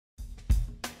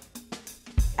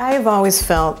I have always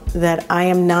felt that I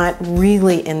am not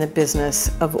really in the business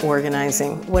of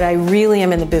organizing. What I really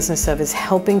am in the business of is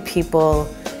helping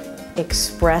people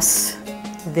express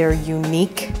their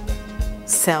unique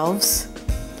selves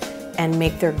and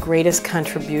make their greatest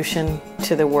contribution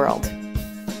to the world.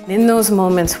 In those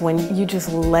moments when you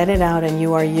just let it out and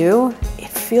you are you, it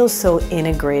feels so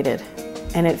integrated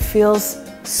and it feels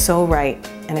so right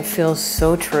and it feels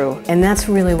so true. And that's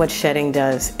really what shedding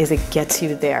does, is it gets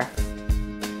you there.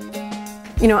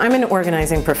 You know, I'm an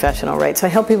organizing professional, right? So I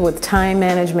help people with time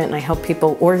management and I help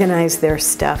people organize their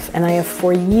stuff. And I have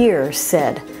for years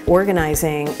said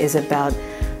organizing is about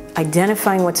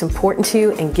identifying what's important to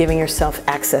you and giving yourself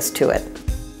access to it.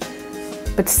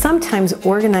 But sometimes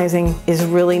organizing is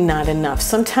really not enough.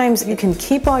 Sometimes you can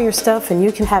keep all your stuff and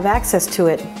you can have access to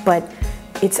it, but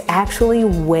it's actually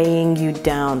weighing you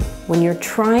down. When you're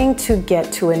trying to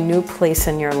get to a new place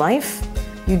in your life,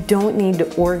 you don't need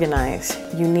to organize,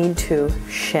 you need to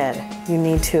shed. You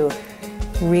need to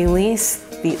release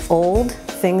the old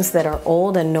things that are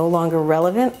old and no longer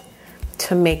relevant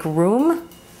to make room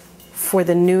for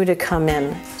the new to come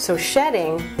in. So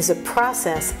shedding is a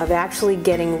process of actually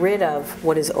getting rid of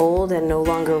what is old and no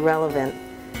longer relevant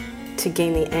to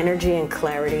gain the energy and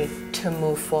clarity to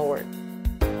move forward.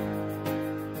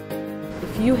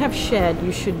 If you have shed,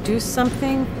 you should do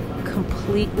something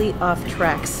completely off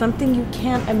track, something you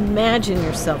can't imagine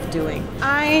yourself doing.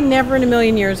 I never in a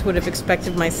million years would have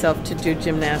expected myself to do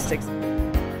gymnastics.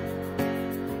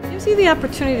 It gives you the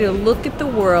opportunity to look at the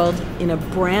world in a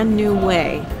brand new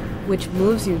way, which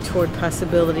moves you toward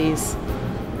possibilities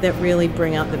that really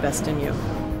bring out the best in you.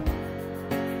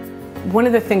 One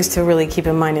of the things to really keep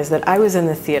in mind is that I was in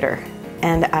the theater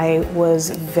and I was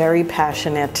very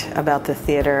passionate about the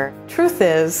theater. Truth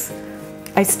is,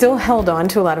 I still held on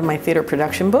to a lot of my theater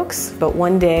production books, but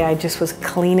one day I just was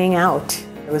cleaning out.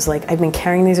 It was like, I've been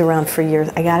carrying these around for years,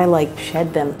 I gotta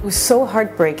shed them. It was so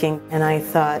heartbreaking, and I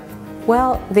thought,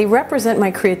 well, they represent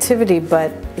my creativity, but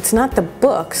it's not the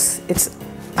books,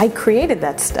 I created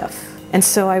that stuff. And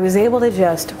so I was able to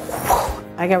just,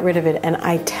 I got rid of it, and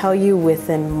I tell you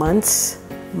within months,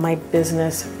 my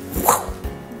business,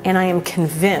 and I am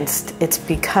convinced it's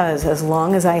because as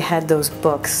long as I had those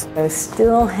books, I was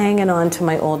still hanging on to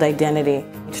my old identity.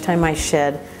 Each time I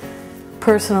shed,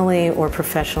 personally or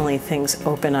professionally, things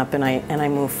open up and I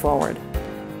move forward.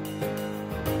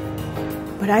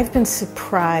 But I've been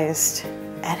surprised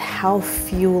at how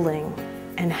fueling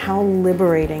and how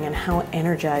liberating and how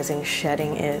energizing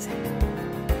shedding is.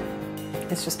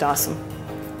 It's just awesome.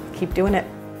 Keep doing it.